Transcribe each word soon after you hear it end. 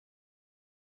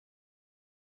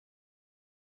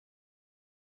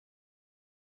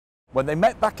When they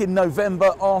met back in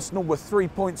November, Arsenal were 3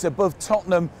 points above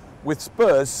Tottenham, with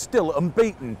Spurs still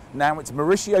unbeaten. Now it's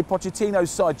Mauricio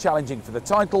Pochettino's side challenging for the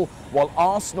title, while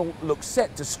Arsenal look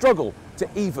set to struggle to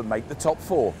even make the top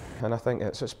four. And I think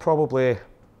it's probably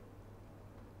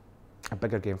a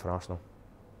bigger game for Arsenal.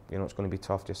 You know, it's going to be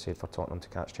tough, just say, for Tottenham to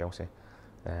catch Chelsea.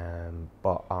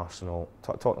 But Arsenal,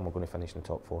 Tottenham are going to finish in the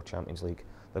top four, Champions League.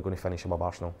 They're going to finish above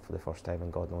Arsenal for the first time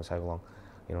in God knows how long.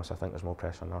 You know, so I think there's more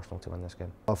pressure on Arsenal to win this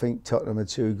game. I think Tottenham are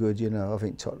too good, you know. I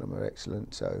think Tottenham are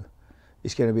excellent, so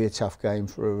it's going to be a tough game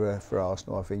for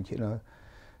Arsenal, I think, you know.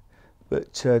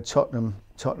 But Tottenham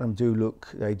do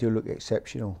look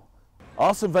exceptional.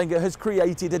 Arsene Wenger has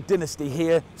created a dynasty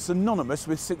here synonymous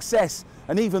with success,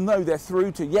 and even though they're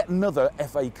through to yet another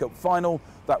FA Cup final,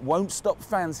 that won't stop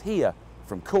fans here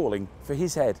from calling for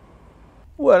his head.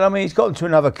 Well, I mean, he's gotten to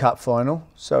another cup final,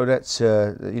 so that's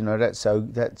you know,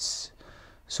 that's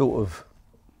sort of,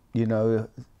 you know,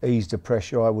 eased the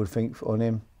pressure, I would think, on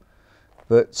him.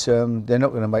 But they're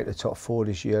not going to make the top four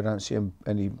this year. I don't see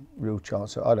any real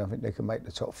chance. I don't think they can make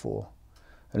the top four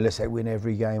unless they win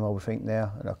every game, I would think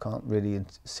now, and I can't really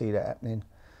see that happening.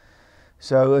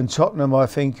 So, and Tottenham, I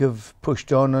think, have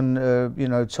pushed on, and you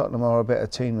know, Tottenham are a better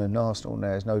team than Arsenal now.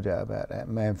 There's no doubt about that.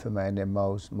 Man for man, they're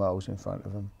miles in front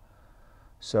of them.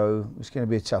 So it's going to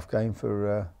be a tough game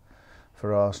for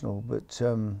Arsenal. But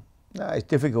no, it's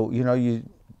difficult. You know,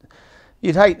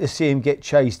 you'd hate to see him get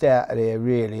chased out of there,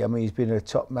 really. I mean, he's been a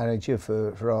top manager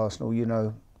for Arsenal, you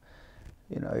know.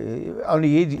 You know,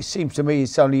 it seems to me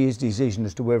it's only his decision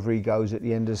as to whether he goes at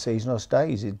the end of the season or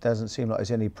stays. It doesn't seem like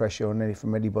there's any pressure on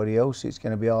from anybody else. It's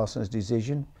going to be Arsenal's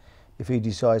decision. If he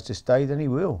decides to stay, then he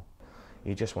will.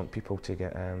 You just want people to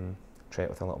get treated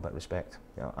with a little bit of respect,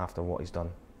 you know, after what he's done.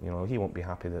 You know, he won't be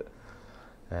happy that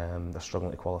they're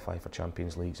struggling to qualify for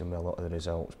Champions Leagues and with a lot of the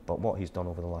results. But what he's done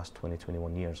over the last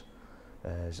 21 years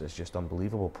is just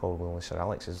unbelievable. Probably only Sir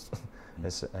Alex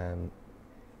has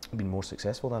been more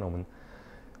successful than him. And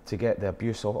to get the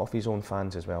abuse off his own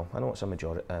fans as well. I know it's a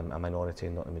minority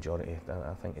and not a majority.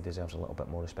 I think he deserves a little bit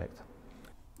more respect.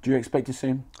 Do you expect to see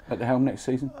him at the helm next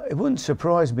season? It wouldn't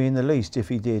surprise me in the least if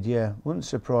he did, yeah. Wouldn't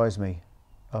surprise me.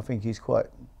 I think he's quite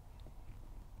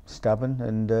stubborn,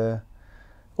 and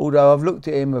although I've looked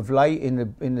at him of late in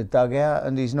the dugout,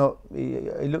 and he's not. He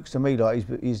looks to me like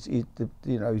he's you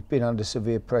know, he's been under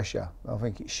severe pressure. I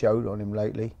think it showed on him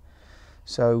lately.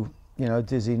 So, you know,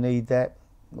 does he need that?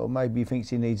 Well, maybe he thinks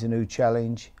he needs a new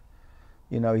challenge.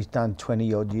 You know, he's done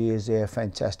 20-odd years there,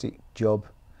 fantastic job.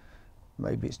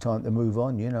 Maybe it's time to move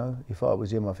on, you know. If I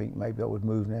was him, I think maybe I would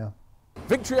move now.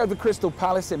 Victory over Crystal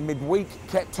Palace in midweek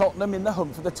kept Tottenham in the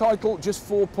hunt for the title, just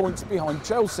 4 points behind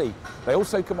Chelsea. They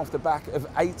also come off the back of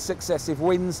 8 successive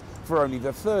wins for only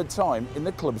the 3rd time in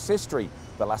the club's history.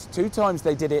 The last 2 times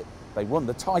they did it, they won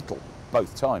the title,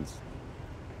 both times.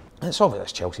 It's obvious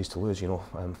it's Chelsea's to lose, you know,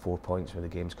 4 points with the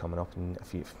games coming up. And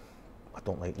I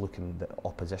don't like looking at the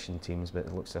opposition teams, but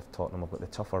it looks as if Tottenham have got the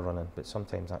tougher running. But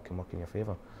sometimes that can work in your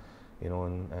favour, you know.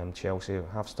 And Chelsea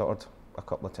have stuttered a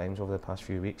couple of times over the past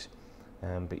few weeks.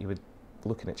 But you would,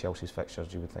 looking at Chelsea's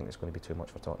fixtures, you would think it's going to be too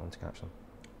much for Tottenham to catch them.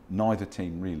 Neither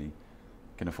team really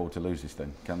can afford to lose this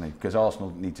thing, can they? Because Arsenal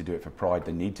need to do it for pride.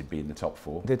 They need to be in the top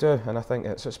 4. They do, and I think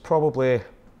it's probably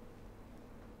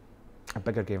a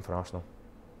bigger game for Arsenal.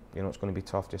 You know, it's going to be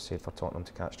tough, just say, for Tottenham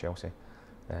to catch Chelsea.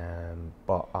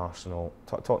 But Arsenal,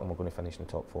 Tottenham are going to finish in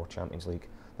the top 4, Champions League.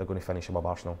 They're going to finish above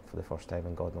Arsenal for the first time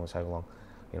in God knows how long.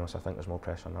 You know, so I think there's more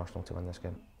pressure on Arsenal to win this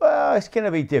game. Well, it's going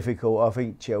to be difficult. I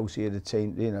think Chelsea are the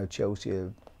team. You know, Chelsea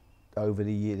are, over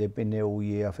the year, they've been there all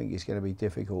year. I think it's going to be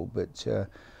difficult. But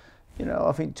you know,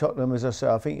 I think Tottenham, as I say,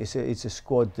 I think it's a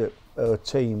squad that, a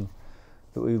team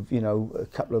that we've, you know, a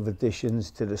couple of additions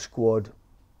to the squad.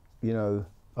 You know,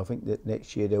 I think that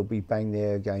next year they'll be bang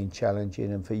there again,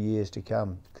 challenging them for years to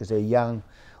come, because they're young.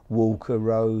 Walker,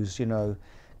 Rose, you know,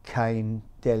 Kane,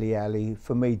 Dele Alli.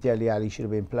 For me, Dele Alli should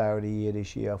have been Player of the Year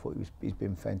this year. I thought he's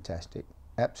been fantastic,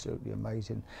 absolutely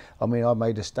amazing. I mean, I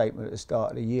made a statement at the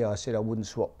start of the year. I said I wouldn't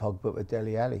swap Pogba with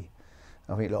Dele Alli.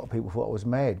 I think a lot of people thought I was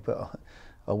mad, but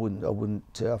I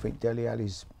wouldn't. I think Dele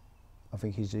Alli's. I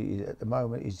think he's at the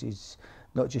moment he's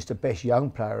not just the best young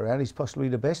player around, he's possibly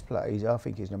the best player. I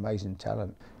think he's an amazing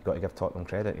talent. You've got to give Tottenham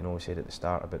credit. You know, we said at the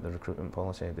start about the recruitment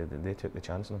policy. They took the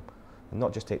chance on him, and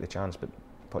not just take the chance, but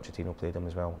Pochettino played him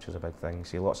as well, which was a big thing. You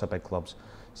see lots of big clubs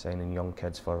signing young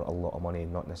kids for a lot of money,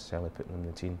 not necessarily putting them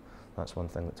in the team. That's one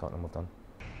thing that Tottenham have done.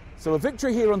 So a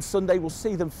victory here on Sunday will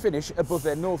see them finish above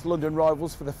their North London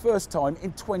rivals for the first time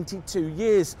in 22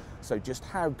 years. So just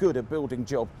how good a building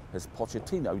job has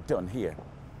Pochettino done here?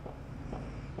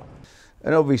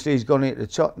 And obviously he's gone into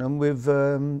Tottenham with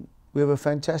we have a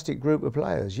fantastic group of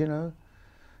players. You know,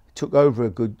 took over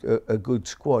a good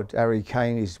squad. Harry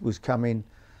Kane was coming.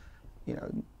 You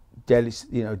know,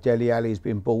 Dele Alli's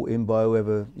been bought in by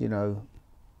whoever. You know,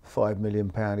 £5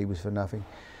 million he was for nothing.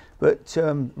 But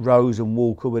Rose and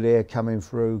Walker were there, coming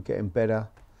through, getting better.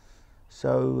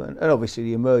 So, and obviously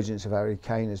the emergence of Harry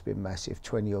Kane has been massive.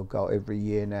 20-odd goal every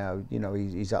year now. You know,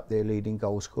 he's up there leading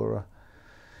goal scorer.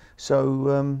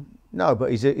 So no,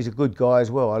 but he's a good guy as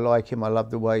well. I like him. I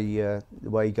love the way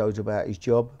he goes about his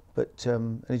job. But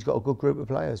and he's got a good group of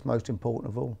players. Most important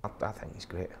of all. I think he's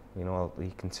great. You know,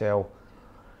 you can tell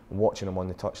watching him on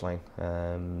the touchline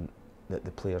that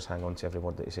the players hang on to every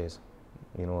word that he says.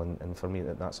 You know, and for me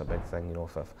that's a big thing. You know,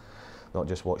 if not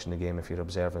just watching the game, if you're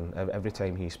observing, every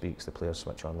time he speaks, the players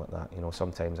switch on like that. You know,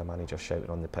 sometimes a manager's shouting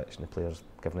on the pitch and the players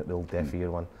giving it the old deaf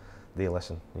ear one. They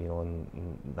listen. You know,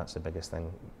 and that's the biggest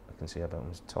thing I can say about him.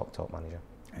 He's a top manager.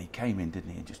 And he came in,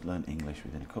 didn't he, and just learnt English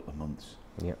within a couple of months.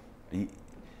 Yeah. You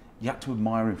had to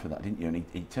admire him for that, didn't you? And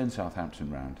he turned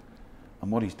Southampton round. And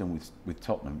what he's done with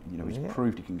Tottenham, you know, he's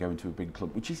proved he can go into a big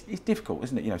club, which is difficult,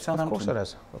 isn't it? You know, Southampton. Of course it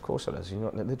is. Of course it is. You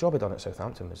know, the job he done at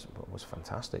Southampton was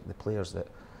fantastic. The players that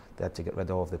they had to get rid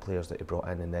of, the players that he brought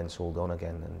in and then sold on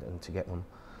again, and to get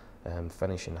them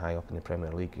finishing high up in the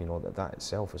Premier League, you know, that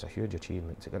itself is a huge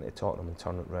achievement. To get into Tottenham and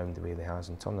turn it round the way they has,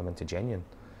 and turn them into genuine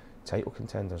title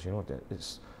contenders. You know,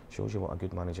 it shows you what a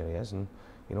good manager he is. And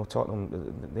you know,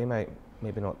 Tottenham, they might,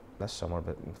 maybe not this summer,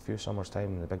 but in a few summers'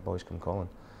 time, when the big boys come calling,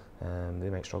 they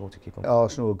might struggle to keep them.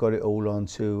 Arsenal have got it all on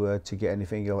to get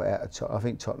anything out of Tottenham. I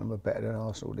think Tottenham are better than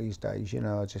Arsenal these days. You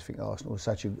know, I just think Arsenal is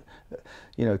such a,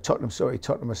 you know, Tottenham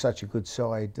are such a good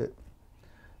side that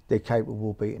they're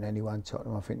capable of beating anyone.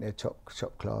 Tottenham, I think they're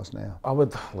top class now. I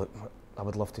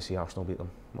would love to see Arsenal beat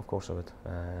them. Of course I would.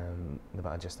 But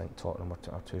I just think Tottenham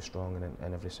are too strong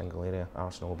in every single area.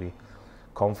 Arsenal will be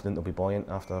confident, they'll be buoyant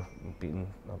after beating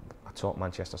a top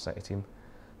Manchester City team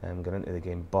going into the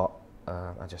game. But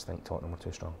I just think Tottenham are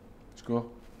too strong. Score?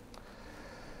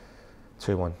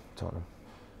 2-1 Tottenham.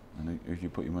 And who do you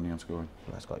put your money on scoring?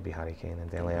 That's got to be Harry Kane and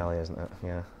Dele Alli, isn't it?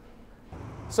 Yeah.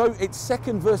 So it's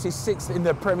second versus sixth in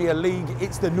the Premier League.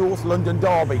 It's the North London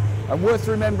derby. And worth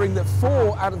remembering that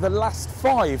 4 out of the last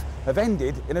 5 have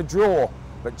ended in a draw.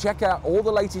 But check out all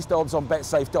the latest odds on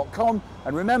betsafe.com.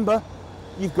 And remember,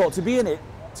 you've got to be in it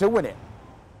to win it.